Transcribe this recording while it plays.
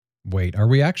Wait, are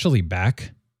we actually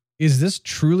back? Is this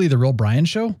truly the Real Brian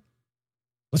Show?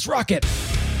 Let's rock it.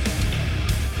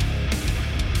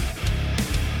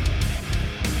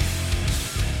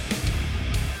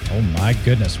 Oh my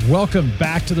goodness. Welcome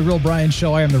back to the Real Brian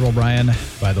Show. I am the Real Brian,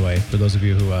 by the way, for those of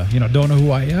you who don't know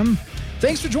who I am.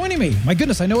 Thanks for joining me. My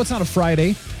goodness, I know it's not a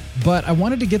Friday, but I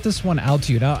wanted to get this one out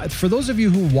to you. Now, for those of you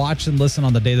who watch and listen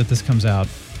on the day that this comes out,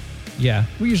 yeah,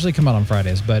 we usually come out on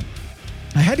Fridays, but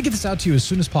I had to get this out to you as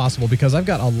soon as possible because I've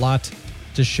got a lot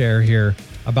to share here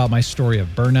about my story of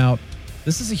burnout.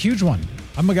 This is a huge one.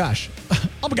 Oh my gosh.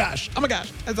 Oh my gosh. Oh my gosh.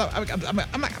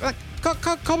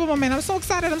 Come on, man. I'm so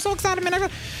excited, man.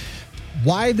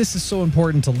 Why this is so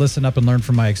important to listen up and learn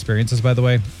from my experiences, by the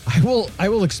way, I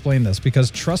will explain this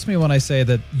because trust me when I say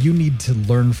that you need to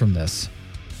learn from this.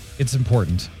 It's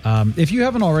important. If you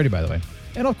haven't already, by the way.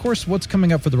 And of course, what's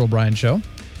coming up for the Real Brian Show?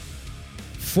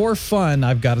 For fun,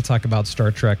 I've got to talk about Star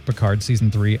Trek Picard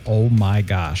Season 3. Oh my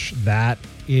gosh. That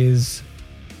is...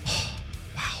 Oh,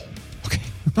 wow. Okay.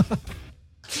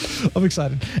 I'm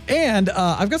excited. And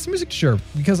I've got some music to share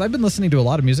because I've been listening to a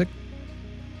lot of music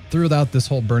throughout this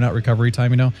whole burnout recovery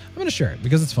time, I'm going to share it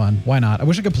because it's fun. Why not? I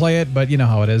wish I could play it, but you know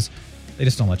how it is. They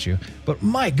just don't let you. But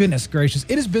my goodness gracious,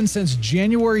 it has been since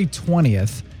January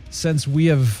 20th since we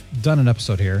have done an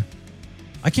episode here.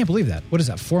 I can't believe that. What is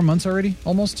that? 4 months already?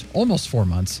 Almost 4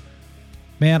 months.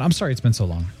 Man, I'm sorry it's been so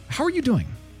long. How are you doing?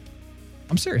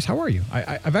 I'm serious. How are you?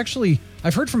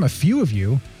 I've heard from a few of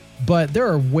you, but there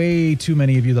are way too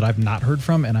many of you that I've not heard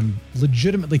from, and I'm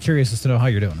legitimately curious as to know how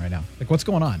you're doing right now. Like, what's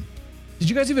going on? Did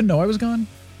you guys even know I was gone?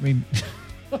 I mean,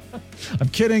 I'm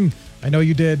kidding. I know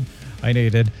you did. I know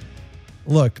you did.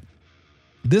 Look,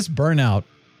 this burnout,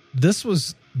 this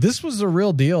was a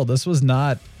real deal. This was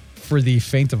not for the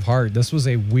faint of heart. This was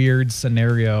a weird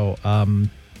scenario.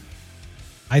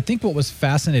 I think what was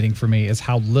fascinating for me is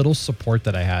how little support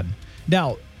that I had.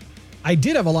 Now, I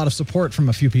did have a lot of support from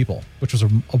a few people, which was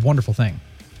a wonderful thing.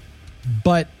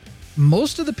 But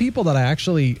most of the people that I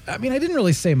didn't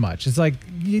really say much. It's like,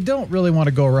 you don't really want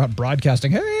to go around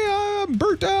broadcasting, hey, I'm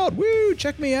burnt out. Woo,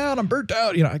 check me out. I'm burnt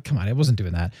out. Come on, I wasn't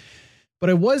doing that. But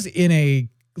I was in a,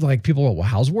 like, people go, well,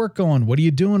 how's work going? What are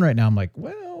you doing right now? I'm like,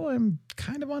 well, I'm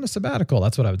kind of on a sabbatical.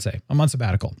 That's what I would say. I'm on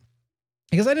sabbatical.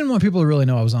 Because I didn't want people to really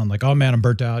know I was on, like, oh man, I'm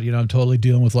burnt out. I'm totally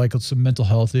dealing with like some mental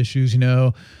health issues,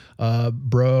 bro.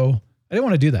 I didn't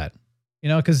want to do that,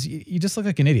 because you just look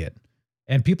like an idiot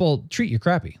and people treat you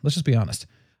crappy. Let's just be honest.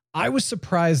 I was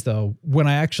surprised though, when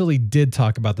I actually did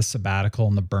talk about the sabbatical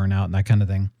and the burnout and that kind of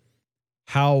thing,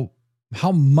 how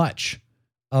much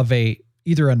of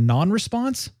either a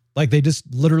non-response, like they just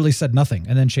literally said nothing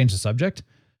and then changed the subject,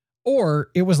 or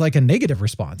it was like a negative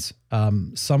response.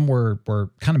 Some were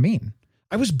kind of mean.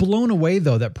 I was blown away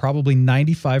though, that probably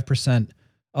 95%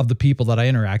 of the people that I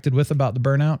interacted with about the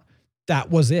burnout, that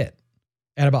was it.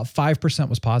 And about 5%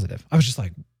 was positive. I was just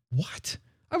like, what?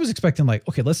 I was expecting like,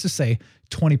 okay, let's just say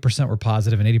 20% were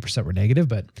positive and 80% were negative,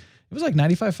 but it was like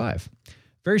 95.5.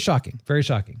 Very shocking. Very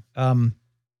shocking.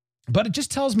 But it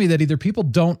just tells me that either people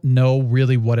don't know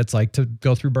really what it's like to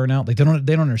go through burnout. Like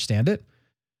they don't understand it,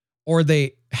 or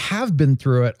they have been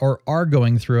through it or are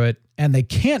going through it and they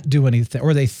can't do anything,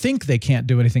 or they think they can't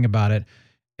do anything about it.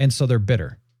 And so they're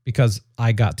bitter because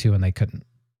I got to and they couldn't.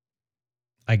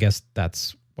 I guess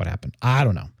that's what happened. I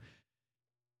don't know.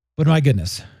 But my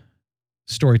goodness,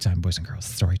 story time, boys and girls,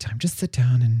 story time. Just sit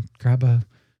down and grab a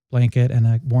blanket and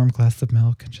a warm glass of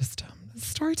milk and just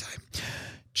story time.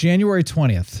 January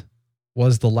 20th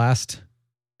was the last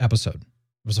episode.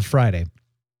 It was a Friday.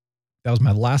 That was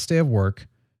my last day of work.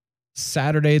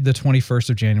 Saturday, the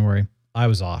 21st of January, I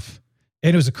was off.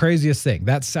 And it was the craziest thing.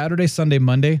 That Saturday, Sunday,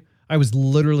 Monday, I was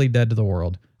literally dead to the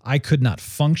world. I could not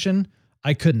function.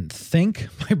 I couldn't think.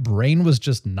 My brain was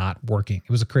just not working.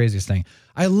 It was the craziest thing.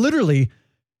 I literally,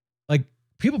 like,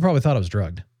 people probably thought I was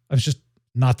drugged. I was just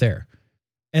not there.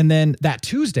 And then that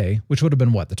Tuesday, which would have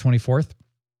been what, the 24th?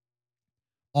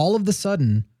 All of a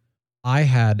sudden, I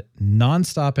had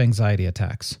nonstop anxiety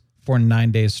attacks for 9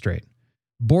 days straight.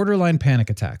 Borderline panic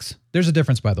attacks. There's a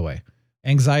difference, by the way.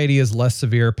 Anxiety is less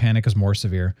severe. Panic is more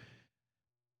severe.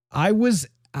 I was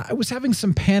having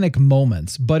some panic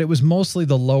moments, but it was mostly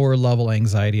the lower level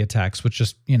anxiety attacks, which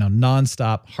just,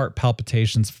 nonstop heart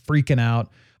palpitations, freaking out.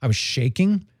 I was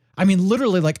shaking. I mean,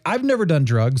 literally, like, I've never done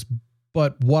drugs,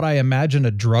 but what I imagine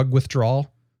a drug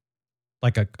withdrawal,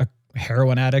 like a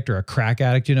heroin addict or a crack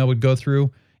addict, would go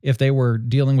through if they were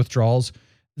dealing with withdrawals.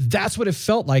 That's what it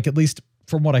felt like, at least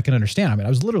from what I can understand. I mean, I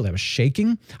was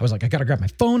shaking. I was like, I got to grab my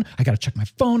phone. I got to check my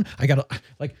phone.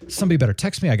 Somebody better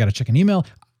text me. I got to check an email.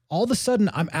 All of a sudden,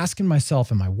 I'm asking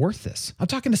myself, am I worth this? I'm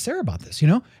talking to Sarah about this,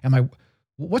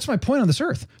 What's my point on this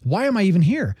earth? Why am I even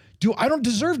here? I don't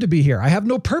deserve to be here. I have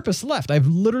no purpose left. I have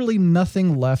literally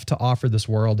nothing left to offer this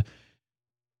world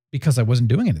because I wasn't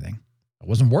doing anything. I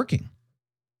wasn't working.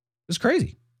 It was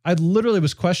crazy. I literally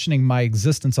was questioning my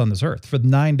existence on this earth for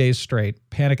 9 days straight,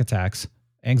 panic attacks,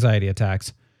 anxiety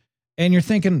attacks. And you're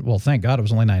thinking, well, thank God it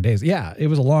was only 9 days. Yeah, it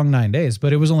was a long 9 days,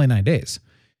 but it was only 9 days.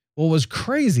 What was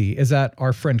crazy is that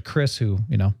our friend Chris, who,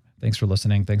 thanks for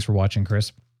listening. Thanks for watching,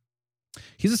 Chris.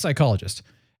 He's a psychologist.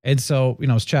 And so,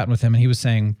 I was chatting with him and he was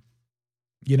saying,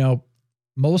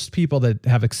 most people that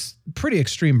have pretty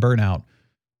extreme burnout,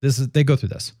 they go through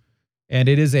this. And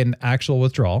it is an actual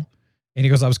withdrawal. And he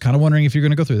goes, I was kind of wondering if you're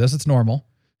going to go through this. It's normal.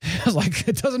 I was like,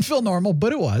 it doesn't feel normal,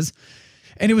 but it was.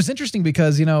 And it was interesting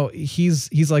because,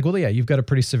 he's like, well, yeah, you've got a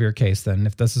pretty severe case then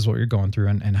if this is what you're going through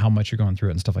and how much you're going through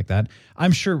it and stuff like that.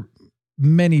 I'm sure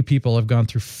many people have gone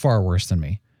through far worse than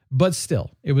me, but still,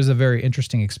 it was a very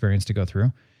interesting experience to go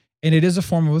through. And it is a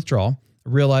form of withdrawal. I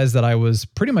realized that I was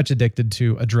pretty much addicted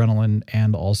to adrenaline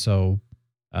and also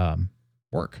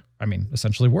work.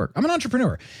 Essentially work. I'm an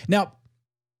entrepreneur. Now,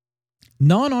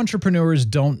 non-entrepreneurs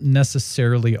don't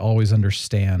necessarily always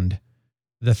understand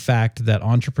the fact that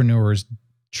entrepreneurs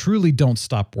truly don't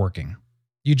stop working.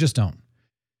 You just don't.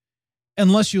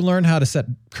 Unless you learn how to set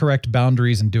correct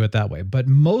boundaries and do it that way. But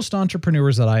most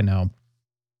entrepreneurs that I know,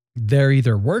 they're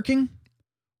either working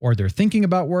or they're thinking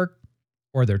about work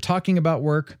or they're talking about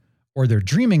work or they're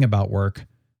dreaming about work,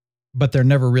 but they're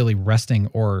never really resting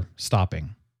or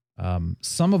stopping.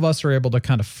 Some of us are able to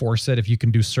kind of force it if you can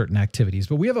do certain activities,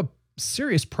 but we have a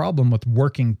serious problem with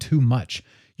working too much.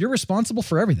 You're responsible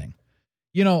for everything.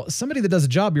 Somebody that does a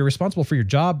job, you're responsible for your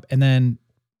job. And then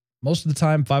most of the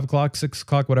time, 5 o'clock, 6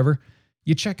 o'clock, whatever,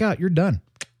 you check out, you're done.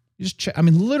 You just check.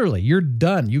 Literally, you're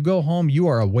done. You go home, you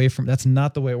are away from, that's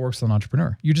not the way it works with an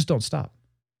entrepreneur. You just don't stop.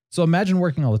 So imagine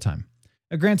working all the time.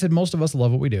 Now, granted, most of us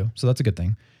love what we do, so that's a good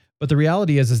thing. But the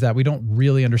reality is that we don't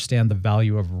really understand the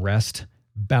value of rest,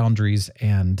 boundaries,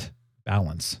 and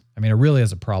balance. It really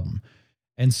is a problem.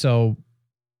 And so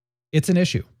it's an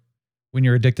issue when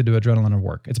you're addicted to adrenaline and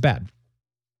work. It's bad.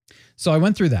 So I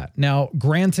went through that. Now,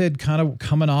 granted, kind of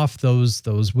coming off those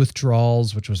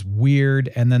withdrawals, which was weird.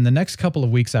 And then the next couple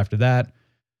of weeks after that,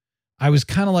 I was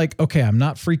kind of like, okay, I'm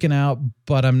not freaking out,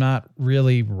 but I'm not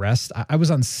really I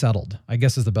was unsettled, I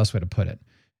guess is the best way to put it.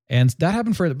 And that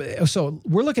happened so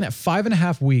we're looking at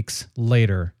 5.5 weeks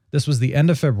later. This was the end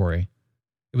of February.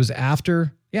 It was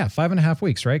after, 5.5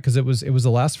 weeks, right? Because it was the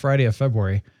last Friday of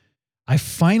February. I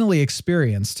finally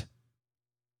experienced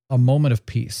a moment of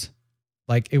peace.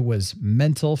 Like it was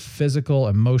mental, physical,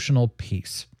 emotional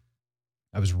peace.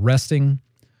 I was resting.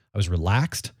 I was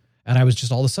relaxed. And I was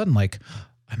just all of a sudden like,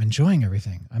 I'm enjoying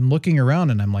everything. I'm looking around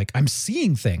and I'm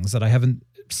seeing things that I haven't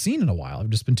seen in a while. I've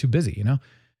just been too busy,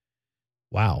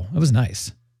 Wow, it was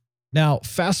nice. Now,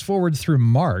 fast forward through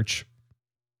March,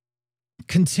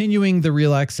 continuing the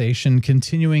relaxation,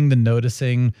 continuing the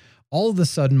noticing, all of a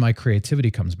sudden my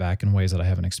creativity comes back in ways that I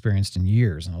haven't experienced in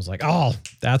years. And I was like, oh,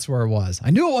 that's where it was.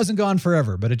 I knew it wasn't gone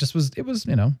forever, but it was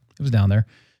down there.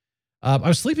 I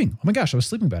was sleeping. Oh my gosh, I was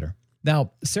sleeping better.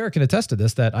 Now, Sarah can attest to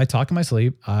this, that I talk in my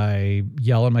sleep. I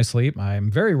yell in my sleep.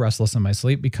 I'm very restless in my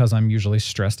sleep because I'm usually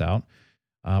stressed out,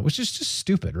 which is just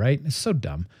stupid, right? It's so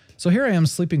dumb. So here I am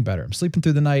sleeping better. I'm sleeping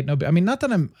through the night. Not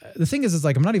that the thing is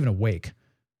like, I'm not even awake.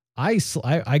 I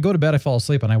go to bed, I fall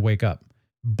asleep and I wake up.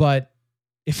 But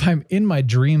if I'm in my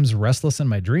dreams, restless in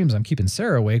my dreams, I'm keeping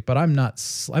Sarah awake, but I'm not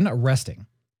resting.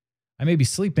 I may be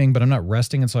sleeping, but I'm not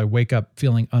resting. And so I wake up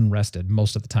feeling unrested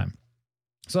most of the time.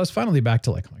 So I was finally back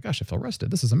to like, oh my gosh, I feel rested.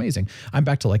 This is amazing. I'm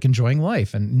back to like enjoying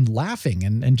life and laughing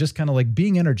and just kind of like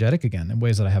being energetic again in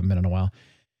ways that I haven't been in a while.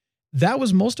 That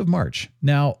was most of March.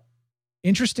 Now,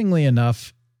 interestingly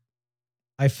enough,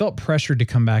 I felt pressured to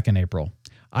come back in April.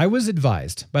 I was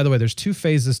advised, by the way, there's 2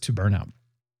 phases to burnout.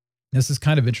 This is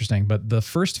kind of interesting, but the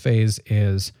first phase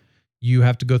is you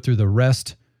have to go through the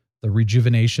rest, the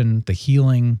rejuvenation, the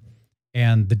healing,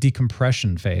 and the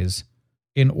decompression phase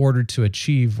in order to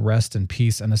achieve rest and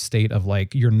peace and a state of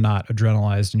like you're not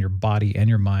adrenalized and your body and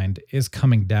your mind is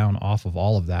coming down off of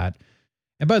all of that.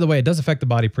 And by the way, it does affect the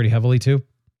body pretty heavily too.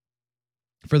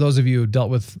 For those of you who dealt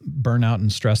with burnout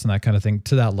and stress and that kind of thing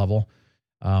to that level,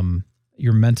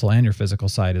 your mental and your physical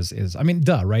side is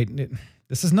duh, right?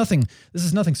 This is nothing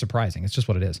surprising. It's just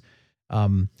what it is.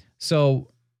 So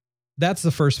that's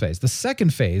the first phase. The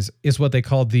second phase is what they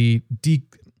call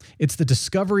it's the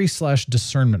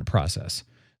discovery/discernment process.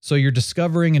 So you're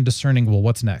discovering and discerning, well,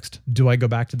 what's next? Do I go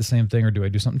back to the same thing or do I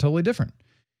do something totally different?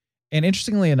 And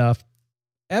interestingly enough,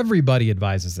 everybody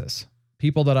advises this.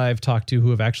 People that I've talked to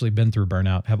who have actually been through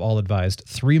burnout have all advised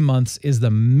 3 months is the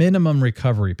minimum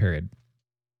recovery period.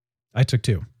 I took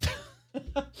 2.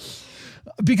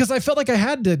 Because I felt like I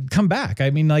had to come back. I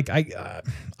mean, like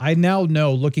I now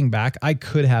know, looking back, I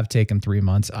could have taken 3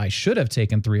 months. I should have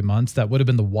taken 3 months. That would have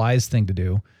been the wise thing to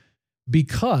do,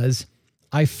 because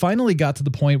I finally got to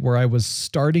the point where I was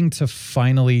starting to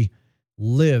finally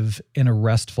live in a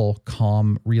restful,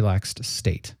 calm, relaxed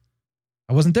state.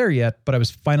 I wasn't there yet, but I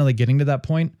was finally getting to that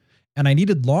point, and I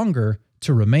needed longer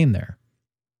to remain there.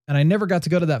 And I never got to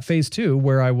go to that phase 2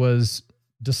 where I was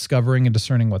discovering and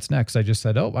discerning what's next. I just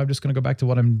said, oh, I'm just going to go back to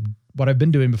what I've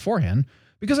been doing beforehand,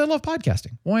 because I love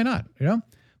podcasting. Why not? You know,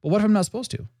 but what if I'm not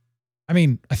supposed to? I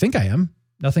mean, I think I am.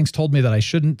 Nothing's told me that I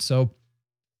shouldn't. So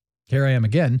here I am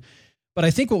again. But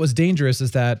I think what was dangerous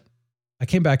is that I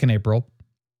came back in April.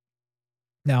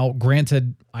 Now,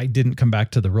 granted, I didn't come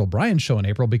back to the Real Brian Show in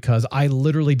April because I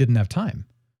literally didn't have time,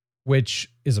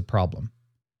 which is a problem.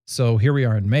 So here we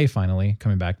are in May, finally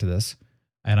coming back to this.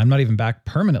 And I'm not even back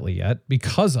permanently yet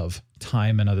because of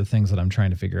time and other things that I'm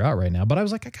trying to figure out right now. But I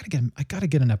was like, I gotta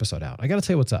get an episode out. I gotta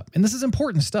tell you what's up. And this is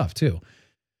important stuff too.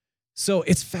 So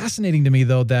it's fascinating to me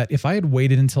though, that if I had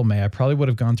waited until May, I probably would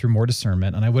have gone through more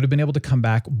discernment and I would have been able to come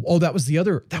back. Oh, that was the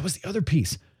other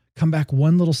piece. Come back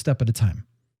one little step at a time.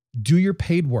 Do your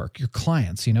paid work, your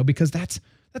clients, because that's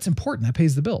important. That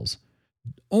pays the bills.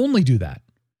 Only do that.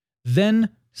 Then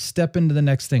step into the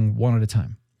next thing one at a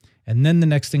time. And then the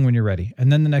next thing when you're ready.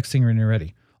 And then the next thing when you're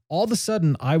ready. All of a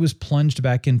sudden, I was plunged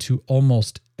back into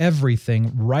almost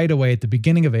everything right away at the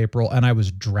beginning of April, and I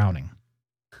was drowning.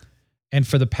 And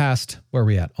for the past, where are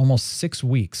we at? Almost 6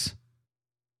 weeks.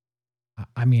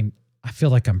 I mean, I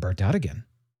feel like I'm burnt out again.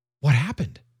 What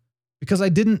happened? Because I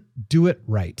didn't do it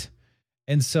right.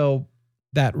 And so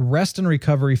that rest and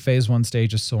recovery phase 1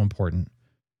 stage is so important.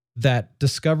 That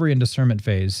discovery and discernment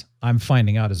phase, I'm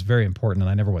finding out, is very important, and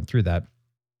I never went through that.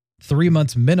 3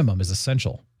 months minimum is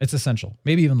essential. It's essential,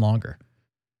 maybe even longer.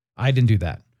 I didn't do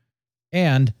that.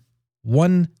 And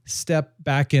 1 step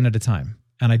back in at a time.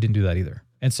 And I didn't do that either.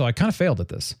 And so I kind of failed at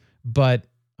this, but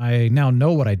I now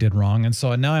know what I did wrong. And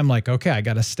so now I'm like, okay, I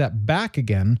got to step back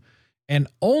again and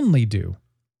only do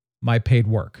my paid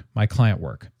work, my client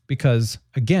work, because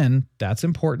again, that's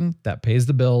important. That pays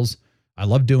the bills. I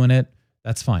love doing it.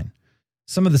 That's fine.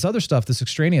 Some of this other stuff, this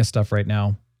extraneous stuff right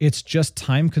now, it's just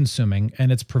time consuming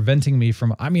and it's preventing me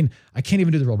from, I can't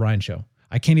even do the Real Brian Show.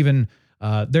 I can't even,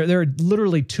 there are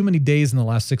literally too many days in the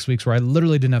last 6 weeks where I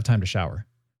literally didn't have time to shower.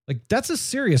 Like, that's a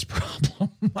serious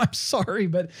problem. I'm sorry,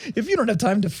 but if you don't have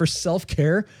time for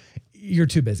self-care, you're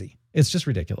too busy. It's just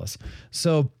ridiculous.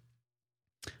 So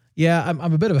yeah, I'm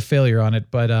a bit of a failure on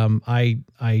it, but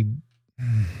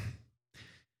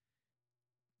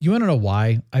you want to know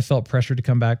why I felt pressured to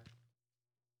come back?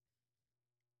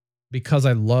 Because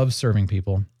I love serving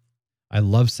people. I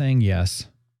love saying yes.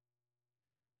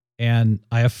 And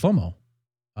I have FOMO.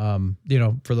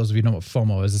 For those of you who know what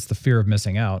FOMO is, it's the fear of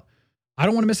missing out. I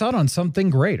don't want to miss out on something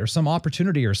great or some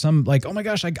opportunity or some like, oh my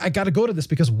gosh, I got to go to this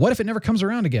because what if it never comes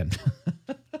around again?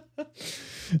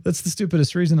 That's the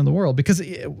stupidest reason in the world because,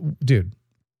 dude,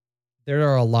 there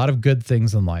are a lot of good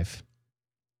things in life,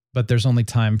 but there's only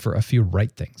time for a few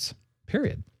right things,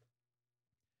 period.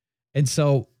 And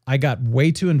so I got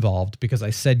way too involved because I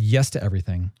said yes to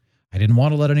everything. I didn't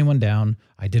want to let anyone down.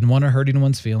 I didn't want to hurt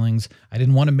anyone's feelings. I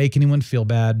didn't want to make anyone feel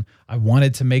bad. I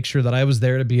wanted to make sure that I was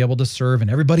there to be able to serve and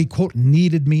everybody, quote,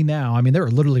 needed me now. I mean, they were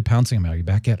literally pouncing on me. Are you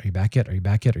back yet? Are you back yet? Are you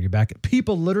back yet? Are you back yet?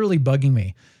 People literally bugging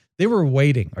me. They were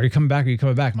waiting. Are you coming back? Are you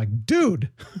coming back? I'm like, dude,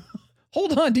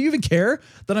 hold on. Do you even care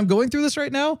that I'm going through this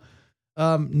right now?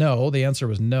 No, the answer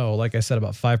was no. Like I said,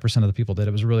 about 5% of the people did.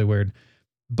 It was really weird.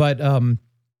 But, man,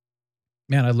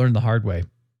 I learned the hard way.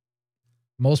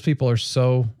 Most people are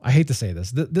so, I hate to say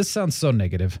this, this sounds so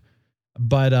negative,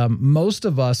 but most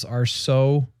of us are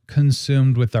so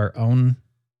consumed with our own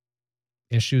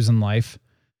issues in life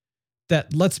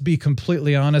that, let's be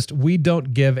completely honest, we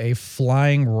don't give a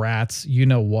flying rat's you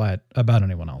know what about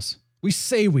anyone else. We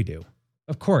say we do,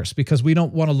 of course, because we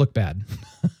don't want to look bad,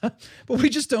 but we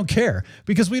just don't care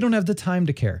because we don't have the time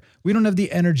to care. We don't have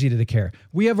the energy to care.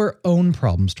 We have our own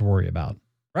problems to worry about,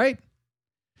 right?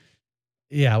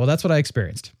 Yeah, well, that's what I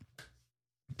experienced.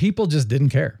 People just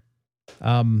didn't care.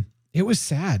 It was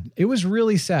sad. It was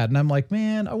really sad. And I'm like,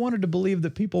 man, I wanted to believe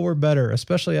that people were better,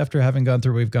 especially after having gone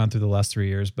through, we've gone through the last 3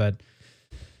 years. But,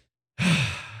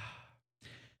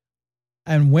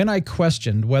 and when I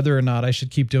questioned whether or not I should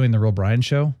keep doing the Real Brian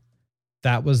Show,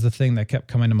 that was the thing that kept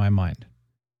coming to my mind.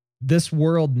 This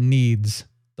world needs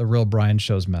the Real Brian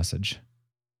Show's message.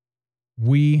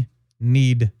 We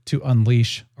need to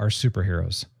unleash our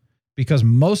superheroes. Because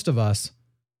most of us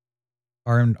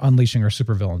are unleashing our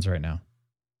supervillains right now.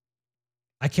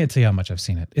 I can't tell you how much I've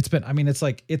seen it.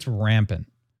 It's rampant.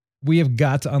 We have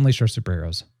got to unleash our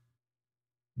superheroes.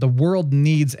 The world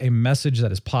needs a message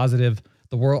that is positive.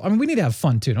 We need to have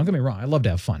fun too. Don't get me wrong. I love to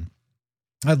have fun.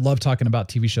 I love talking about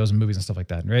TV shows and movies and stuff like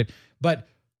that, right? But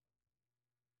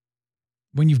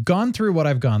when you've gone through what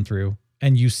I've gone through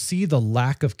and you see the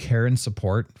lack of care and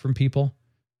support from people,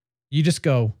 you just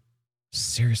go,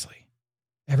 seriously,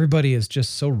 everybody is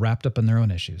just so wrapped up in their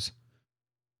own issues.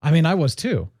 I mean, I was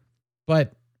too,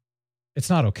 but it's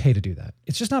not okay to do that.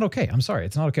 It's just not okay. I'm sorry.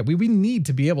 It's not okay. We need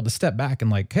to be able to step back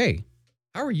and like, hey,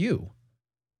 how are you?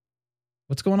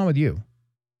 What's going on with you?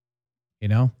 You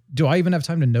know, do I even have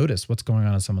time to notice what's going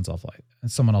on in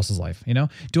someone else's life? You know,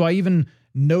 do I even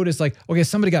notice like, okay,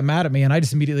 somebody got mad at me and I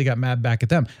just immediately got mad back at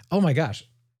them. Oh my gosh.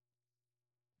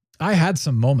 I had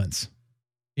some moments,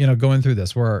 you know, going through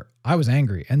this where I was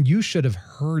angry, and you should have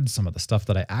heard some of the stuff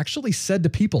that I actually said to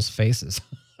people's faces.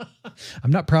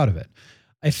 I'm not proud of it.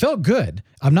 I felt good.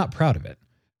 I'm not proud of it.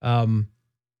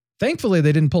 Thankfully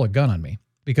they didn't pull a gun on me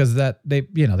because they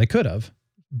could have.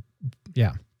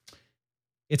 Yeah.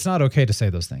 It's not okay to say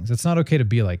those things. It's not okay to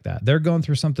be like that. They're going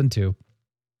through something too.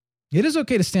 It is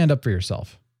okay to stand up for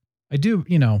yourself. I do,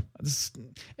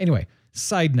 anyway,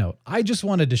 side note, I just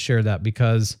wanted to share that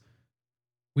because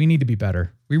we need to be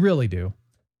better. We really do.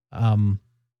 I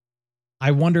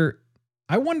wonder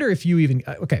if you even,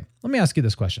 okay, let me ask you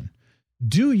this question.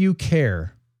 Do you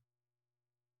care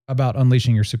about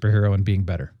unleashing your superhero and being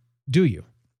better? Do you?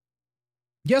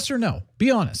 Yes or no?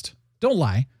 Be honest. Don't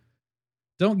lie.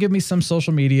 Don't give me some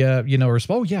social media,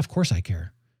 response. Oh yeah, of course I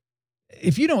care.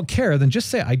 If you don't care, then just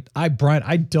say, Brian,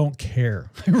 I don't care.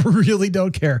 I really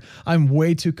don't care. I'm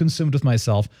way too consumed with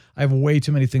myself. I have way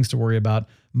too many things to worry about.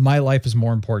 My life is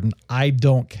more important. I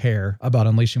don't care about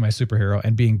unleashing my superhero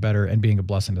and being better and being a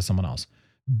blessing to someone else.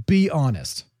 Be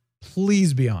honest.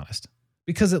 Please be honest.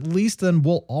 Because at least then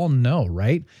we'll all know,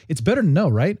 right? It's better to know,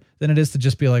 right? Than it is to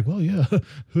just be like, well, yeah,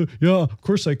 yeah, of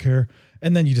course I care.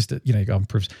 And then you just, you go and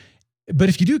proofs. But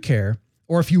if you do care,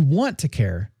 or if you want to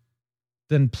care,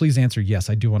 then please answer, yes,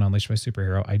 I do want to unleash my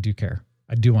superhero. I do care.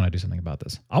 I do want to do something about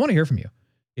this. I want to hear from you.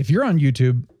 If you're on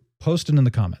YouTube, post it in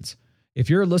the comments. If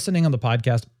you're listening on the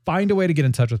podcast, find a way to get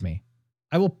in touch with me.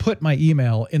 I will put my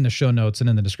email in the show notes and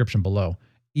in the description below.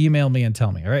 Email me and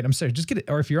tell me. All right. I'm sorry. Just get it.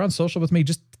 Or if you're on social with me,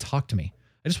 just talk to me.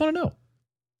 I just want to know,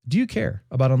 do you care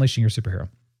about unleashing your superhero?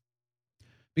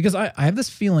 Because I have this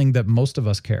feeling that most of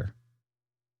us care.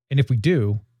 And if we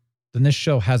do, then this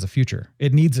show has a future.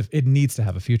 It needs to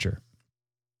have a future.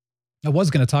 I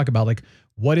was going to talk about like,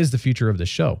 what is the future of the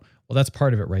show? Well, that's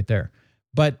part of it right there.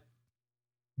 But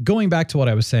going back to what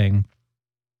I was saying,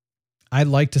 I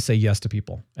like to say yes to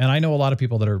people. And I know a lot of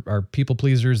people that are people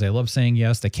pleasers. They love saying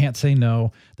yes. They can't say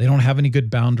no. They don't have any good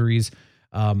boundaries.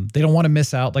 They don't want to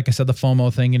miss out. Like I said, the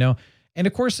FOMO thing, and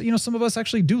of course, some of us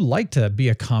actually do like to be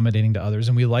accommodating to others,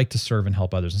 and we like to serve and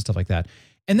help others and stuff like that.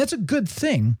 And that's a good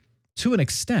thing to an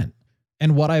extent.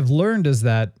 And what I've learned is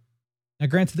that, now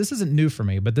granted, this isn't new for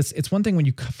me, but it's one thing when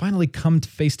you finally come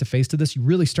face to face to this, you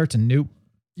really start to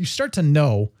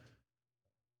know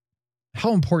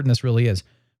how important this really is.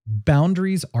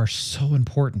 Boundaries are so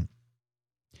important.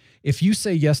 If you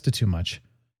say yes to too much,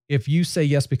 if you say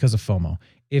yes because of FOMO,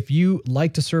 if you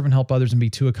like to serve and help others and be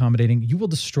too accommodating, you will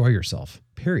destroy yourself,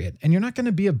 period. And you're not going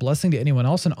to be a blessing to anyone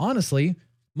else. And honestly,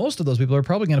 most of those people are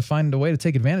probably going to find a way to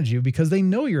take advantage of you because they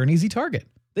know you're an easy target.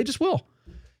 They just will.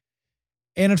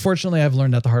 And unfortunately, I've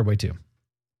learned that the hard way too.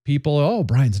 People, oh,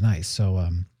 Brian's nice. So,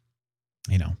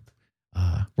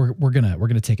 we're going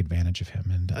to take advantage of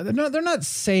him. And they're not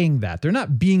saying that. They're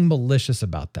not being malicious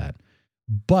about that.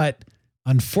 But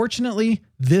unfortunately,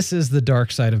 this is the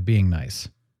dark side of being nice.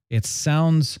 It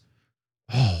sounds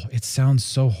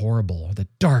so horrible. The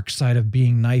dark side of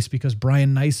being nice because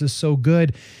Brian Nice is so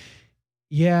good.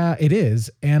 Yeah, it is.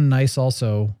 And nice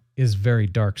also is very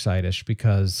dark side-ish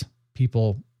because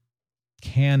people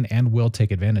can and will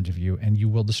take advantage of you and you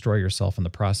will destroy yourself in the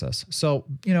process. So,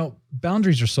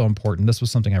 boundaries are so important. This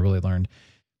was something I really learned.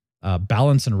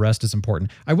 Balance and rest is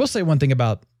important. I will say one thing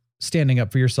about standing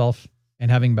up for yourself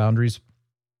and having boundaries.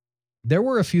 There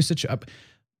were a few situations.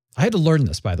 I had to learn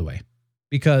this, by the way,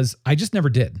 because I just never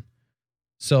did.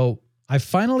 So I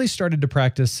finally started to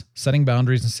practice setting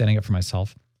boundaries and standing up for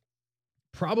myself.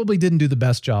 Probably didn't do the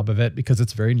best job of it because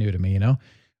it's very new to me,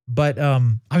 But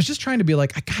I was just trying to be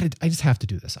like, I just have to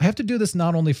do this. I have to do this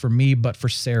not only for me, but for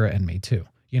Sarah and me too,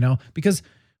 because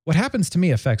what happens to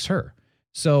me affects her.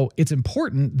 So it's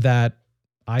important that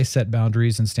I set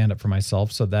boundaries and stand up for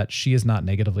myself so that she is not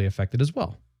negatively affected as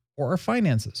well, or our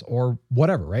finances or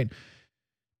whatever, right?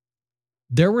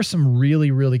 There were some really,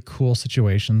 really cool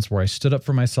situations where I stood up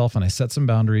for myself and I set some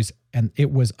boundaries, and it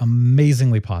was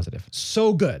amazingly positive.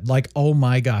 So good. Like, oh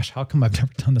my gosh, how come I've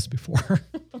never done this before?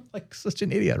 I'm like such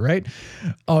an idiot, right?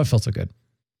 Oh, it felt so good.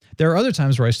 There are other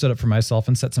times where I stood up for myself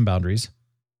and set some boundaries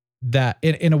that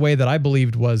in a way that I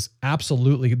believed was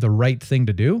absolutely the right thing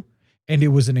to do. And it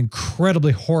was an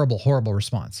incredibly horrible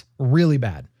response. Really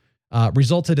bad.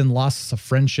 Resulted in loss of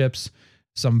friendships,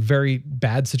 some very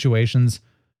bad situations.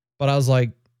 But I was like,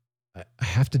 I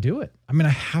have to do it. I mean,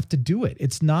 I have to do it.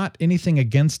 It's not anything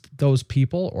against those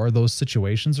people or those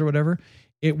situations or whatever.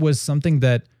 It was something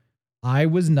that I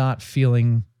was not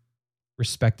feeling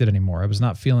respected anymore. I was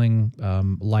not feeling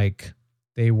like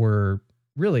they were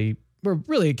really,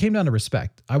 it came down to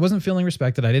respect. I wasn't feeling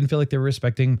respected. I didn't feel like they were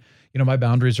respecting, my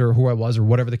boundaries or who I was or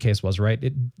whatever the case was,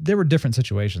 right? There were different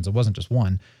situations. It wasn't just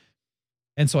one.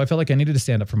 And so I felt like I needed to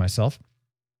stand up for myself,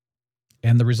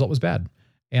 and the result was bad.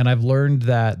 And I've learned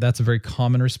that that's a very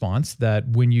common response, that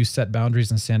when you set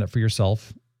boundaries and stand up for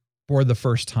yourself for the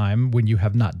first time, when you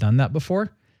have not done that before,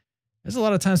 there's a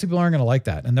lot of times people aren't going to like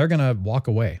that, and they're going to walk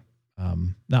away.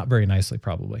 Not very nicely,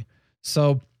 probably.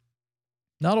 So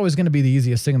not always going to be the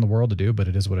easiest thing in the world to do, but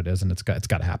it is what it is, and it's got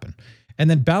to happen. And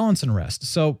then balance and rest.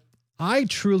 So I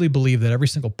truly believe that every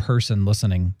single person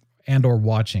listening and or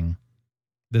watching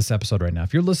this episode right now,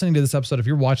 if you're listening to this episode, if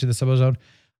you're watching this episode,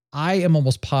 I am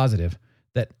almost positive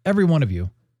that every one of you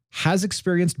has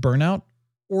experienced burnout,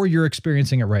 or you're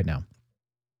experiencing it right now.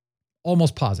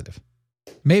 Almost positive.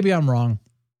 Maybe I'm wrong,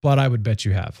 but I would bet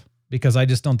you have, because I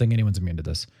just don't think anyone's immune to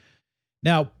this.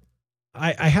 Now,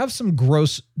 I have some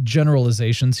gross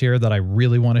generalizations here that I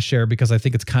really want to share because I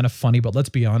think it's kind of funny, but let's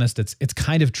be honest, it's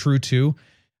kind of true too.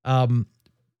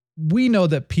 We know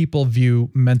that people view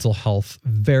mental health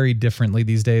very differently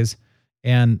these days,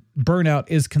 and burnout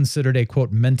is considered a,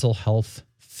 quote, mental health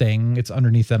thing. It's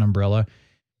underneath that umbrella.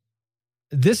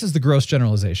 This is the gross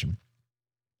generalization.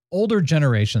 Older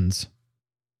generations,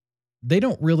 they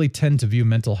don't really tend to view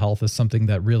mental health as something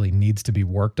that really needs to be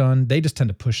worked on. They just tend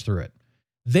to push through it.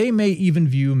 They may even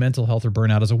view mental health or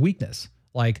burnout as a weakness.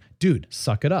 Like, dude,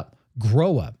 suck it up,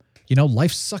 grow up.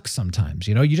 Life sucks sometimes.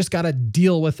 You just got to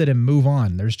deal with it and move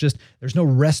on. There's no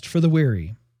rest for the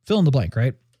weary. Fill in the blank,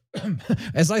 right?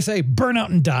 As I say, burn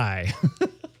out and die.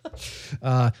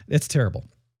 It's terrible.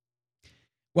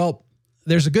 Well,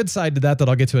 there's a good side to that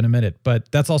I'll get to in a minute,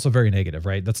 but that's also very negative,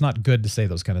 right? That's not good to say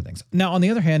those kind of things. Now, on the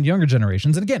other hand, younger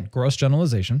generations, and again, gross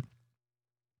generalization,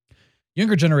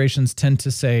 younger generations tend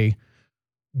to say,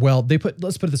 well,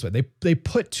 let's put it this way. They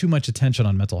put too much attention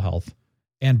on mental health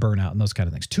and burnout and those kind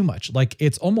of things. Too much. Like,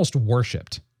 it's almost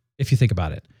worshipped if you think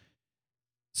about it.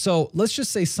 So let's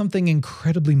just say something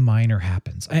incredibly minor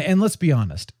happens. And let's be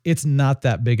honest, it's not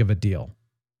that big of a deal,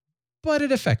 but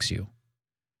it affects you.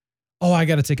 Oh, I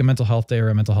got to take a mental health day or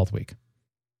a mental health week.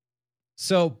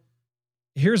 So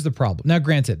here's the problem. Now,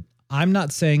 granted, I'm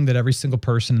not saying that every single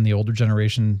person in the older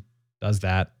generation does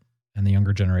that and the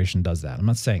younger generation does that. I'm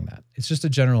not saying that. It's just a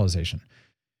generalization.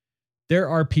 There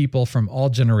are people from all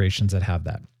generations that have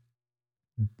that.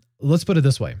 Let's put it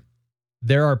this way.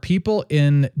 There are people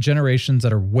in generations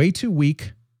that are way too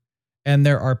weak, and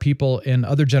there are people in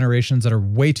other generations that are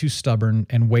way too stubborn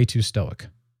and way too stoic.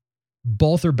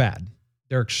 Both are bad.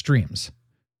 They're extremes.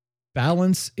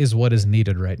 Balance is what is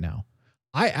needed right now.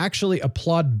 I actually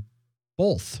applaud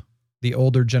both the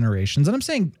older generations, and I'm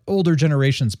saying older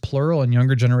generations plural and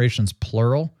younger generations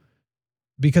plural,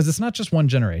 because it's not just one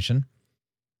generation.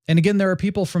 And again, there are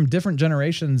people from different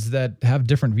generations that have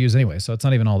different views anyway, so it's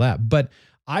not even all that. But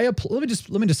let me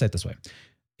just say it this way.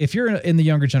 If you're in the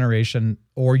younger generation,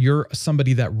 or you're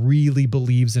somebody that really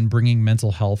believes in bringing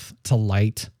mental health to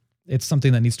light, it's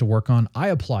something that needs to work on, I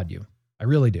applaud you. I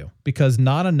really do, because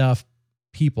not enough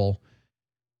people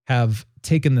have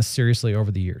taken this seriously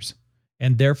over the years.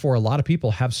 And therefore, a lot of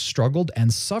people have struggled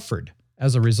and suffered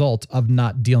as a result of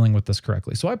not dealing with this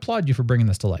correctly. So I applaud you for bringing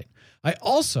this to light. I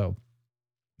also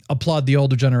applaud the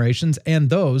older generations and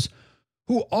those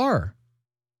who are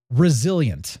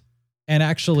resilient and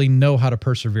actually know how to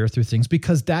persevere through things,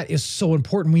 because that is so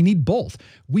important. We need both.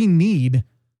 We need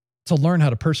to learn how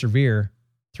to persevere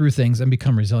through things and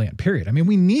become resilient, period. I mean,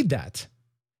 we need that.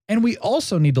 And we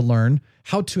also need to learn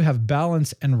how to have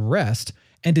balance and rest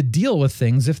and to deal with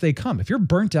things if they come. If you're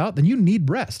burnt out, then you need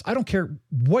rest. I don't care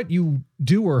what you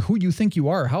do or who you think you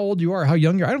are, how old you are, how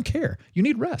young you are. I don't care. You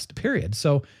need rest, period.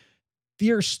 So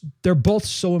they're both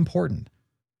so important.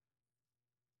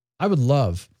 I would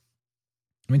love,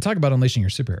 talk about unleashing your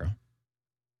superhero.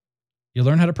 You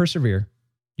learn how to persevere.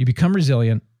 You become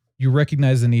resilient. You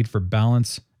recognize the need for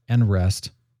balance and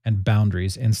rest and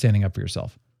boundaries and standing up for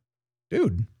yourself.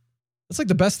 Dude, that's like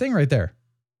the best thing right there.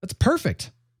 That's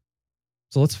perfect.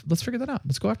 So let's figure that out.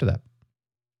 Let's go after that.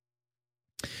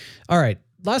 All right.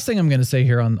 Last thing I'm going to say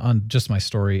here on just my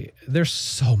story. There's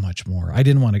so much more. I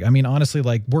didn't want to, I mean, honestly,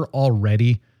 like we're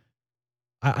already,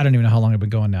 I don't even know how long I've been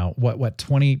going now. What,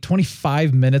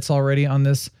 25 minutes already on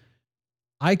this?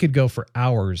 I could go for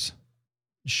hours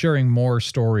sharing more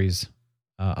stories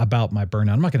about my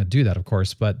burnout. I'm not going to do that, of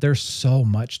course, but there's so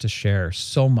much to share,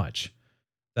 so much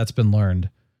that's been learned.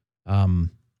 But I'm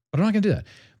not going to do that.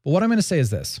 But what I'm going to say is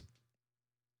this.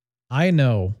 I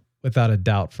know without a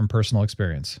doubt from personal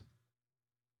experience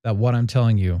that what I'm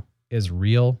telling you is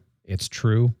real. It's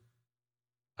true.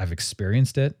 I've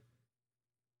experienced it.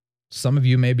 Some of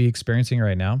you may be experiencing it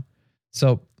right now.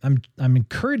 So I'm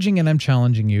encouraging and I'm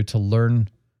challenging you to learn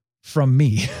from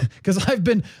me because I've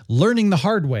been learning the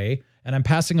hard way and I'm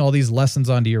passing all these lessons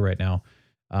on to you right now.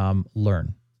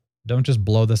 Learn. Don't just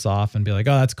blow this off and be like,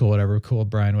 oh, that's cool. Whatever. Cool.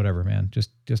 Brian, whatever, man.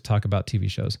 Just talk about TV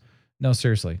shows. No,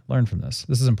 seriously, learn from this.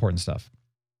 This is important stuff.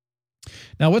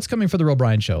 Now, what's coming for The Real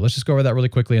Brian Show? Let's just go over that really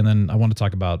quickly, and then I want to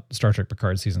talk about Star Trek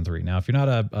Picard Season 3. Now, if you're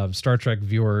not a Star Trek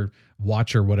viewer,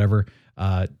 watcher, whatever,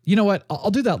 you know what?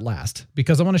 I'll do that last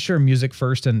because I want to share music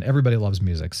first, and everybody loves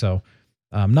music. So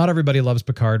not everybody loves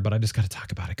Picard, but I just got to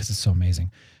talk about it because it's so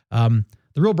amazing.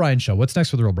 The Real Brian Show. What's next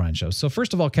for The Real Brian Show? So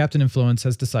first of all, Captain Influence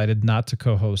has decided not to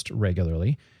co-host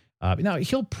regularly. Now,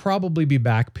 he'll probably be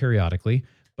back periodically,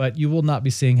 but you will not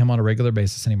be seeing him on a regular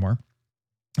basis anymore.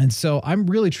 And so I'm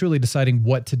really, truly deciding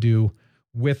what to do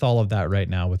with all of that right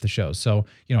now with the show. So,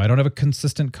 I don't have a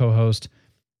consistent co-host.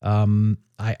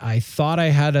 I thought I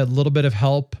had a little bit of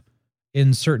help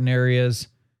in certain areas,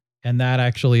 and that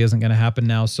actually isn't going to happen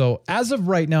now. So as of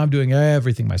right now, I'm doing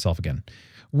everything myself again,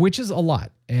 which is a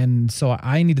lot. And so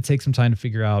I need to take some time to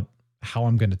figure out how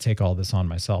I'm going to take all this on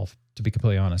myself, to be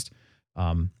completely honest.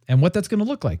 And what that's going to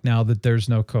look like now that there's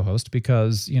no co-host,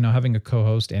 because, having a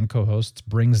co-host and co-hosts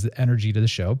brings the energy to the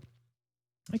show.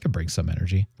 I could bring some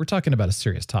energy. We're talking about a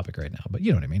serious topic right now, but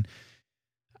you know what I mean?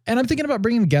 And I'm thinking about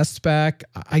bringing guests back.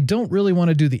 I don't really want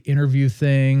to do the interview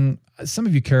thing. Some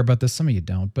of you care about this, some of you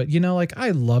don't, but I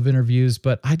love interviews,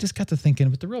 but I just got to thinking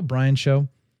with The Real Brian Show,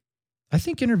 I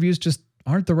think interviews just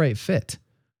aren't the right fit.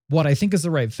 What I think is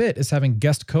the right fit is having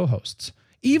guest co-hosts.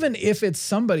 Even if it's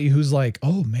somebody who's like,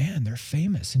 oh man, they're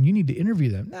famous and you need to interview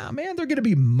them. Nah, man, they're going to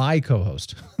be my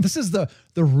co-host. This is the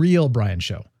Real Brian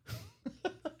Show.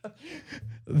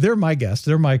 They're my guest.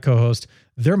 They're my co-host.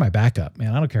 They're my backup,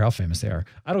 man. I don't care how famous they are.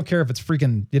 I don't care if it's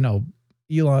freaking,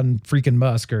 Elon freaking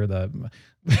Musk or the...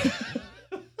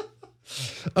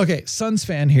 Okay, Suns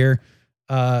fan here.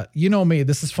 You know me,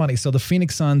 this is funny. So the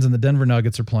Phoenix Suns and the Denver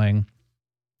Nuggets are playing.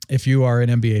 If you are an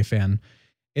NBA fan,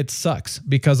 it sucks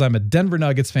because I'm a Denver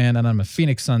Nuggets fan and I'm a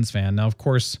Phoenix Suns fan. Now, of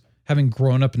course, having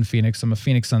grown up in Phoenix, I'm a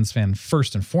Phoenix Suns fan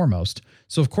first and foremost.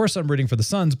 So, of course, I'm rooting for the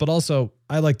Suns, but also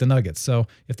I like the Nuggets. So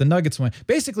if the Nuggets win,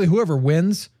 basically whoever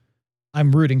wins,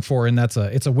 I'm rooting for, and it's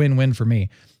a win-win for me.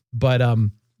 But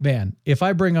man, if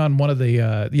I bring on one of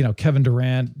the Kevin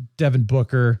Durant, Devin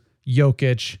Booker,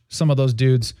 Jokic, some of those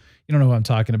dudes, you don't know who I'm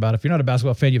talking about. If you're not a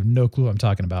basketball fan, you have no clue who I'm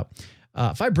talking about.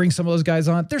 If I bring some of those guys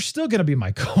on, they're still going to be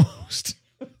my co-host.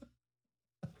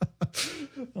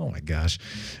 Oh my gosh.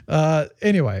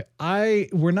 Anyway,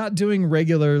 we're not doing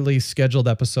regularly scheduled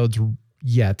episodes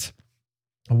yet.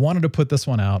 I wanted to put this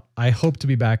one out. I hope to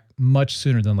be back much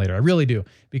sooner than later. I really do,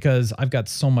 because I've got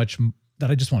so much that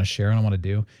I just want to share and I want to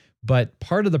do. But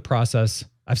part of the process,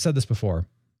 I've said this before,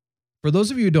 for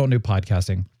those of you who don't do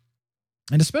podcasting,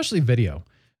 and especially video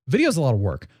is a lot of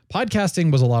work.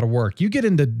 Podcasting was a lot of work. You get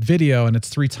into video and it's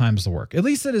 3 times the work. At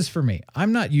least it is for me.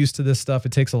 I'm not used to this stuff.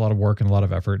 It takes a lot of work and a lot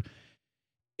of effort.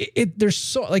 There's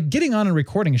so like getting on and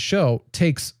recording a show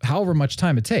takes however much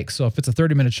time it takes. So if it's a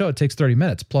 30-minute show, it takes 30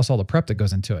 minutes plus all the prep that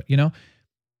goes into it,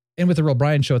 And with The Real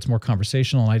Brian Show, it's more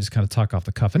conversational and I just kind of talk off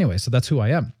the cuff anyway. So that's who I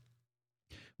am.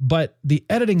 But the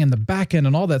editing and the back end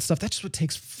and all that stuff, that's just what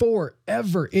takes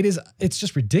forever. It's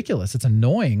just ridiculous. It's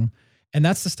annoying. And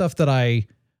that's the stuff that I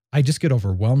just get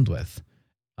overwhelmed with.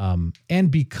 And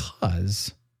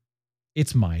because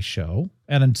it's my show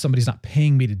and somebody's not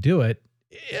paying me to do it,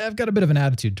 I've got a bit of an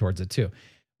attitude towards it too.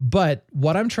 But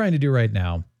what I'm trying to do right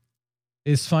now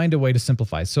is find a way to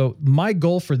simplify. So my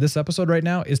goal for this episode right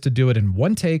now is to do it in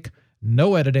one take,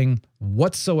 no editing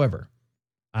whatsoever.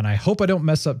 And I hope I don't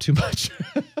mess up too much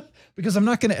because I'm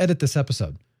not going to edit this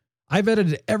episode. I've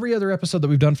edited every other episode that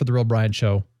we've done for The Real Brian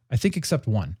Show, I think except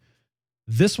one.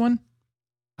 This one,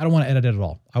 I don't want to edit it at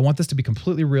all. I want this to be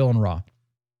completely real and raw.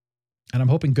 And I'm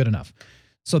hoping good enough.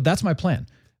 So that's my plan.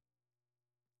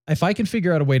 If I can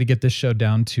figure out a way to get this show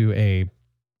down to a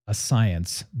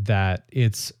science that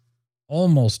it's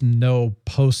almost no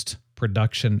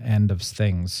post-production end of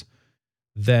things,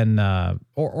 then,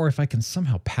 or if I can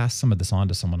somehow pass some of this on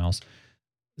to someone else,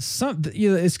 it's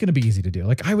going to be easy to do.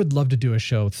 Like, I would love to do a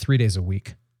show 3 days a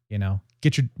week,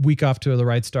 get your week off to the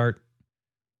right start,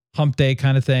 hump day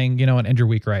kind of thing, and end your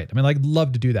week right. I mean, like,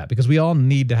 love to do that because we all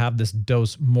need to have this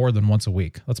dose more than once a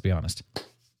week. Let's be honest.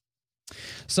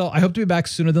 So I hope to be back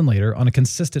sooner than later on a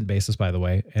consistent basis, by the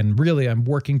way. And really, I'm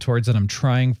working towards it. I'm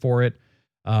trying for it.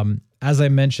 As I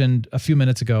mentioned a few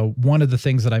minutes ago, one of the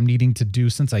things that I'm needing to do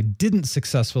since I didn't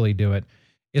successfully do it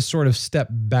is sort of step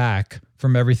back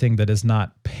from everything that is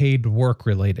not paid work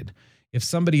related. If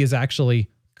somebody has actually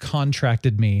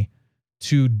contracted me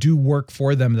to do work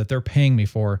for them that they're paying me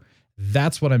for,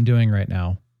 that's what I'm doing right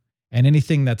now. And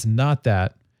anything that's not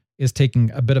that is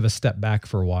taking a bit of a step back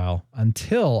for a while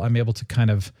until I'm able to kind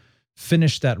of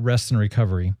finish that rest and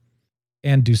recovery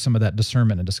and do some of that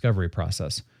discernment and discovery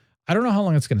process. I don't know how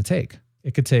long it's going to take.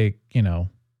 It could take, it's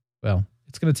going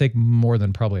to take more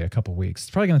than probably a couple weeks.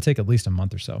 It's probably going to take at least a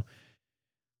month or so.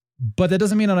 But that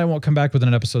doesn't mean that I won't come back with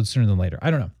an episode sooner than later. I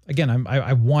don't know. Again,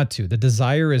 I want to. The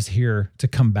desire is here to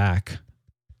come back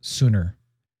sooner.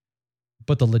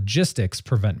 But the logistics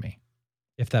prevent me,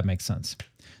 if that makes sense.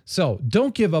 So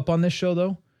don't give up on this show,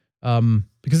 though,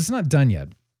 because it's not done yet.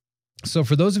 So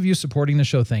for those of you supporting the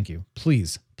show, thank you.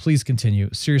 Please continue.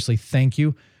 Seriously, thank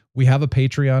you. We have a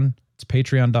Patreon. It's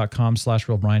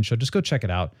patreon.com/RealBrianShow. Just go check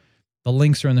it out. The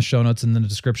links are in the show notes and in the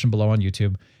description below on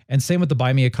YouTube. And same with the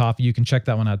Buy Me a Coffee. You can check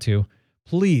that one out too.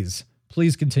 Please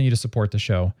continue to support the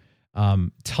show.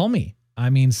 Tell me,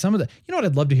 some of the, what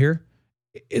I'd love to hear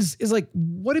is like,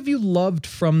 what have you loved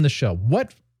from the show?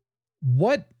 What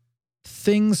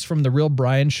things from the Real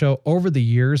Brian Show over the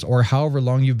years or however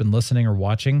long you've been listening or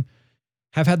watching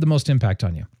have had the most impact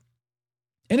on you?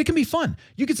 And it can be fun.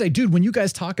 You could say, dude, when you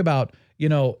guys talk about,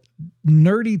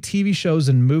 nerdy TV shows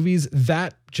and movies,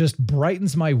 that just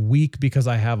brightens my week because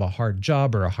I have a hard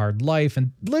job or a hard life.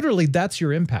 And literally that's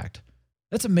your impact.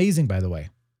 That's amazing, by the way.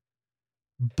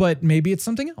 But maybe it's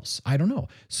something else. I don't know.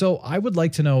 So I would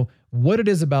like to know what it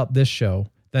is about this show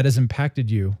that has impacted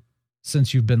you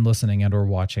since you've been listening and or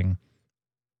watching.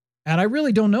 And I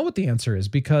really don't know what the answer is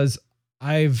because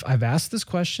I've asked this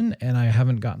question and I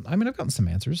haven't gotten, I've gotten some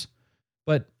answers,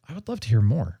 but I would love to hear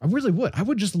more. I really would. I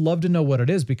would just love to know what it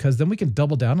is because then we can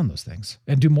double down on those things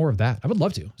and do more of that. I would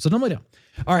love to. So don't let me know.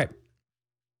 All right.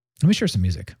 Let me share some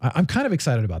music. I'm kind of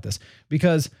excited about this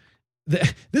because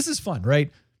this is fun,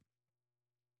 right?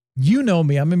 You know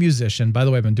me, I'm a musician. By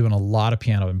the way, I've been doing a lot of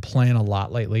piano. I've been playing a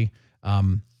lot lately.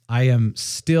 I am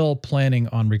still planning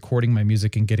on recording my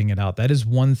music and getting it out. That is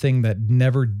one thing that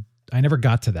I never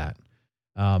got to that.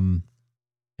 And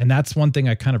that's one thing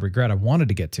I kind of regret. I wanted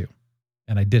to get to,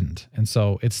 and I didn't. And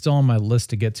so it's still on my list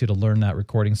to get to learn that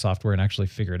recording software and actually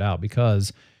figure it out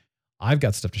because I've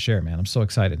got stuff to share, man. I'm so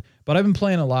excited. But I've been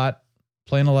playing a lot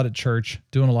at church,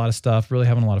 doing a lot of stuff, really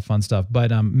having a lot of fun stuff.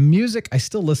 But music, I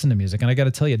still listen to music. And I got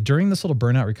to tell you, during this little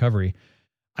burnout recovery,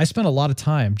 I spent a lot of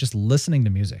time just listening to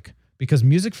music because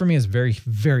music for me is very,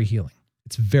 very healing.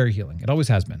 It's very healing. It always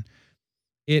has been.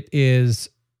 It is,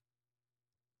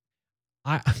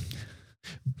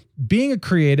 being a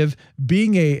creative,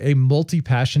 being a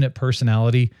multi-passionate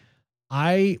personality,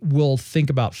 I will think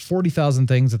about 40,000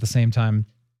 things at the same time.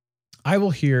 I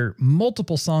will hear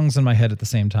multiple songs in my head at the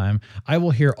same time. I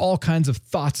will hear all kinds of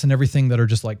thoughts and everything that are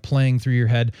just like playing through your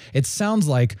head. It sounds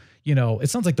like,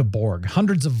 the Borg,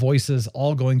 hundreds of voices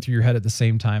all going through your head at the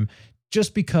same time,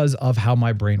 just because of how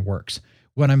my brain works.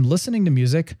 When I'm listening to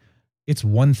music, it's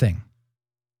one thing.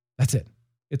 That's it.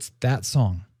 It's that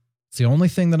song. It's the only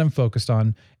thing that I'm focused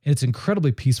on. And it's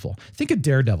incredibly peaceful. Think of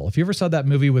Daredevil. If you ever saw that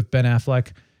movie with Ben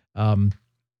Affleck,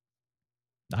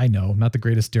 I know, not the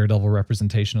greatest Daredevil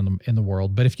representation in the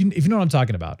world, but if you know what I'm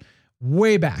talking about,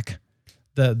 way back,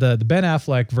 the Ben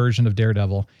Affleck version of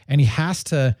Daredevil, and he has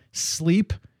to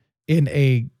sleep in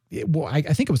I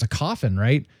think it was a coffin,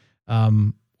 right?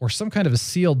 Or some kind of a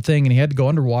sealed thing, and he had to go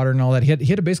underwater and all that. He had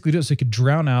to basically do it so he could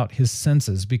drown out his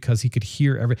senses because he could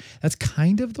hear that's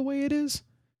kind of the way it is.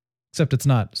 Except it's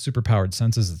not super powered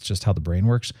senses. It's just how the brain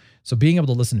works. So being able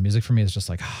to listen to music for me is just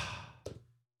like,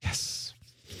 yes.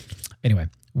 Anyway,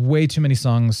 way too many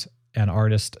songs and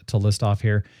artists to list off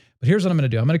here. But here's what I'm going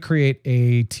to do. I'm going to create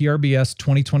a TRBS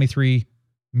 2023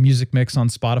 music mix on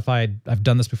Spotify. I've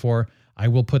done this before. I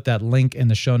will put that link in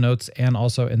the show notes and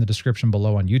also in the description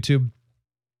below on YouTube.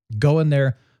 Go in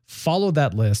there, follow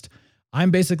that list.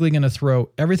 I'm basically going to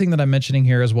throw everything that I'm mentioning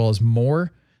here as well as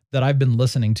more that I've been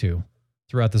listening to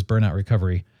throughout this burnout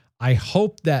recovery. I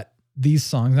hope that these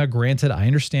songs, now granted, I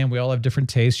understand we all have different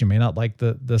tastes. You may not like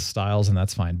the styles and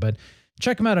that's fine, but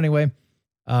check them out anyway.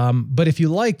 But if you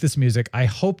like this music, I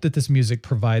hope that this music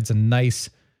provides a nice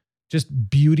just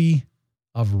beauty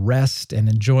of rest and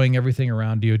enjoying everything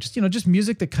around you. Just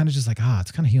music that kind of just like,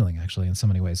 it's kind of healing actually in so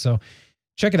many ways. So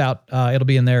check it out. It'll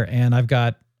be in there. And I've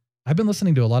been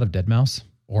listening to a lot of Deadmau5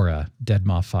 or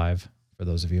Deadmau5 5 for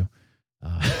those of you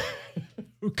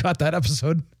who caught that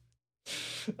episode.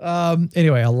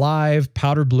 Anyway, Alive,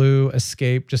 Powder Blue,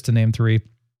 Escape, just to name 3.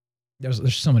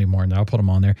 There's so many more in there. I'll put them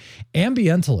on there.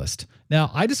 Ambientalist.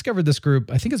 Now, I discovered this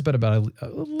group, I think it's been about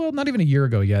not even a year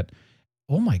ago yet.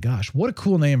 Oh my gosh, what a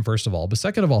cool name, first of all. But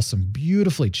second of all, some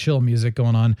beautifully chill music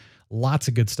going on. Lots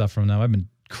of good stuff from them. I've been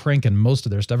cranking most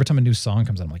of their stuff. Every time a new song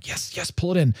comes out, I'm like, yes,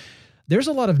 pull it in. There's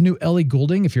a lot of new Ellie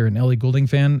Goulding, if you're an Ellie Goulding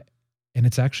fan, and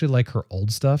it's actually like her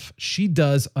old stuff. She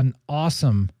does an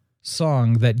awesome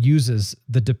song that uses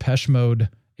the Depeche Mode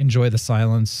Enjoy the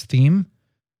Silence theme.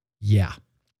 Yeah.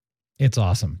 It's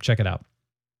awesome. Check it out.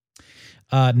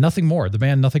 Nothing More, the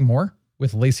band Nothing More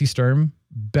with Lacey Sturm.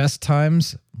 Best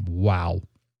Times. Wow.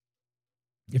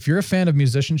 If you're a fan of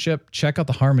musicianship, check out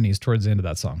the harmonies towards the end of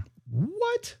that song.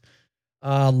 What?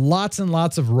 Lots and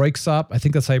lots of Röyksopp. I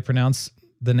think that's how you pronounce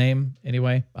the name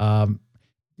anyway.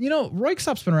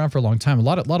 Röyksopp's been around for a long time. A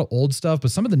lot of old stuff,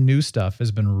 but some of the new stuff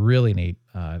has been really neat.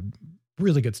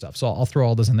 Really good stuff. So I'll throw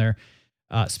all this in there.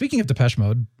 Speaking of Depeche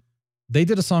Mode, they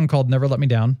did a song called Never Let Me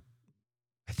Down.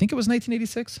 I think it was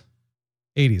 1986,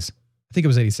 80s. I think it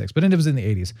was 86, but it was in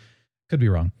the 80s. Could be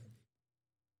wrong.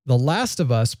 The Last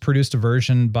of Us produced a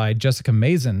version by Jessica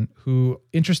Mason, who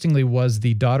interestingly was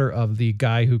the daughter of the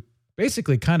guy who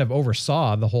basically kind of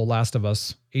oversaw the whole Last of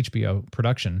Us HBO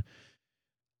production.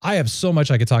 I have so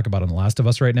much I could talk about on The Last of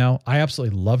Us right now. I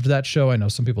absolutely loved that show. I know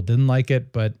some people didn't like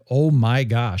it, but oh my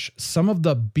gosh, some of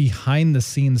the behind the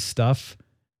scenes stuff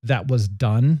that was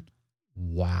done.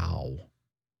 Wow.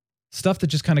 Stuff that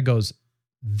just kind of goes,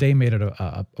 they made it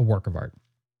a work of art.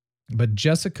 But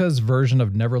Jessica's version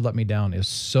of Never Let Me Down is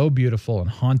so beautiful and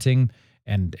haunting.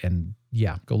 And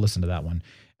yeah, go listen to that one.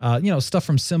 Stuff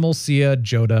from Simmel, Sia,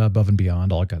 Joda, Above and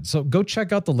Beyond, all good. So go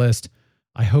check out the list.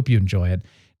 I hope you enjoy it.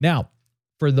 Now,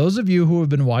 for those of you who have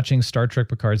been watching Star Trek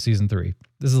Picard Season 3,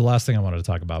 this is the last thing I wanted to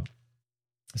talk about.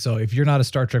 So if you're not a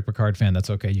Star Trek Picard fan, that's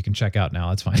okay. You can check out now.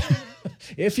 That's fine.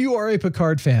 If you are a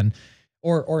Picard fan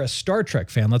or a Star Trek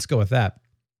fan, let's go with that.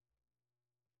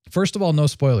 First of all, no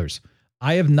spoilers.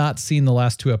 I have not seen the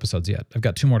last 2 episodes yet. I've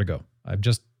got 2 more to go. I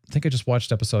think I just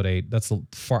watched episode 8. That's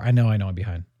far. I know I'm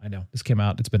behind. I know this came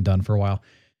out. It's been done for a while.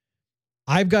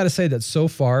 I've got to say that so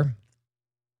far,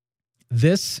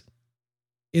 this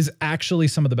is actually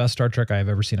some of the best Star Trek I have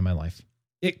ever seen in my life.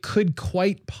 It could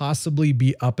quite possibly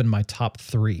be up in my top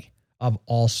 3 of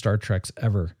all Star Treks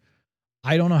ever.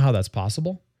 I don't know how that's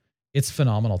possible. It's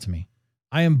phenomenal to me.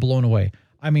 I am blown away.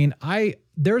 I mean,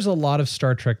 there's a lot of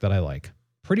Star Trek that I like.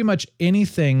 Pretty much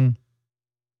anything,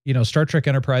 Star Trek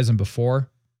Enterprise and before,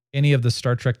 any of the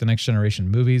Star Trek The Next Generation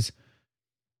movies.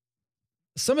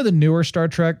 Some of the newer Star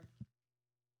Trek,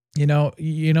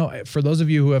 for those of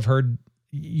you who have heard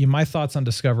my thoughts on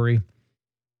Discovery,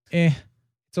 it's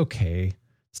okay.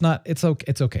 It's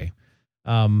okay.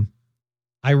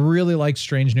 I really liked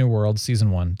Strange New Worlds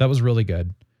season 1. That was really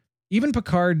good. Even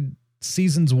Picard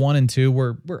seasons 1 and 2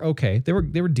 were okay. They were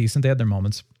decent. They had their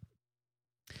moments.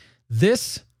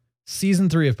 This season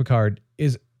 3 of Picard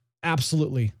is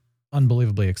absolutely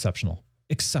unbelievably exceptional.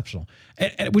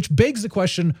 And which begs the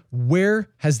question, where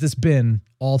has this been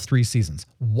all 3 seasons?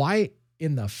 Why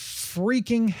in the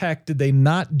freaking heck did they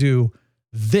not do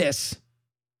this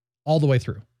all the way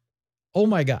through? Oh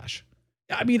my gosh.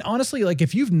 I mean, honestly, like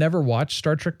if you've never watched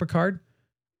Star Trek Picard,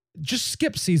 just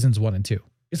skip seasons 1 and 2.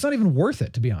 It's not even worth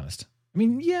it, to be honest. I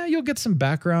mean, yeah, you'll get some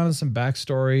background and some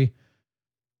backstory.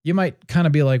 You might kind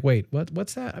of be like, wait,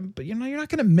 what's that? But you're not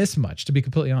going to miss much, to be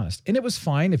completely honest. And it was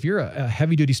fine. If you're a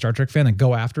heavy duty Star Trek fan, then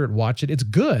go after it, watch it. It's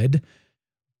good.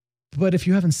 But if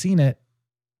you haven't seen it,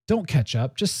 don't catch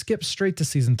up. Just skip straight to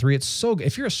season 3. It's so good.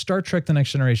 If you're a Star Trek The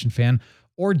Next Generation fan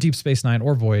or Deep Space Nine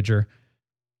or Voyager,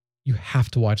 you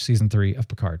have to watch season 3 of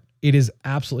Picard. It is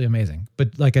absolutely amazing.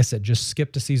 But like I said, just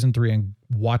skip to season 3 and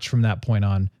watch from that point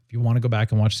on. If you want to go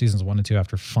back and watch seasons 1 and 2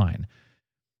 after, fine.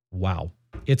 Wow.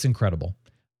 It's incredible.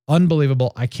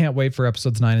 Unbelievable. I can't wait for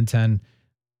episodes 9 and 10.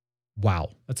 Wow.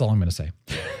 That's all I'm going to say.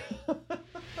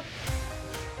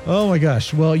 Oh my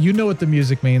gosh. Well, you know what the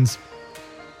music means.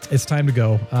 It's time to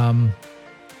go.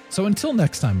 So until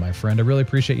next time, my friend, I really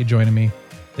appreciate you joining me.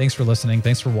 Thanks for listening.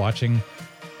 Thanks for watching.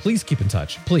 Please keep in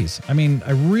touch. Please. I mean,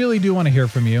 I really do want to hear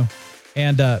from you.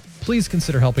 And please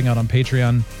consider helping out on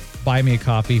Patreon. Buy me a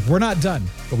coffee. We're not done,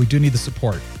 but we do need the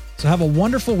support. So have a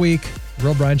wonderful week.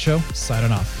 Real Brian Show,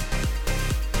 signing off.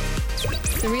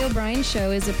 The Real Brian Show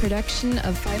is a production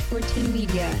of 514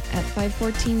 Media at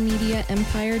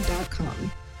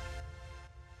 514mediaempire.com.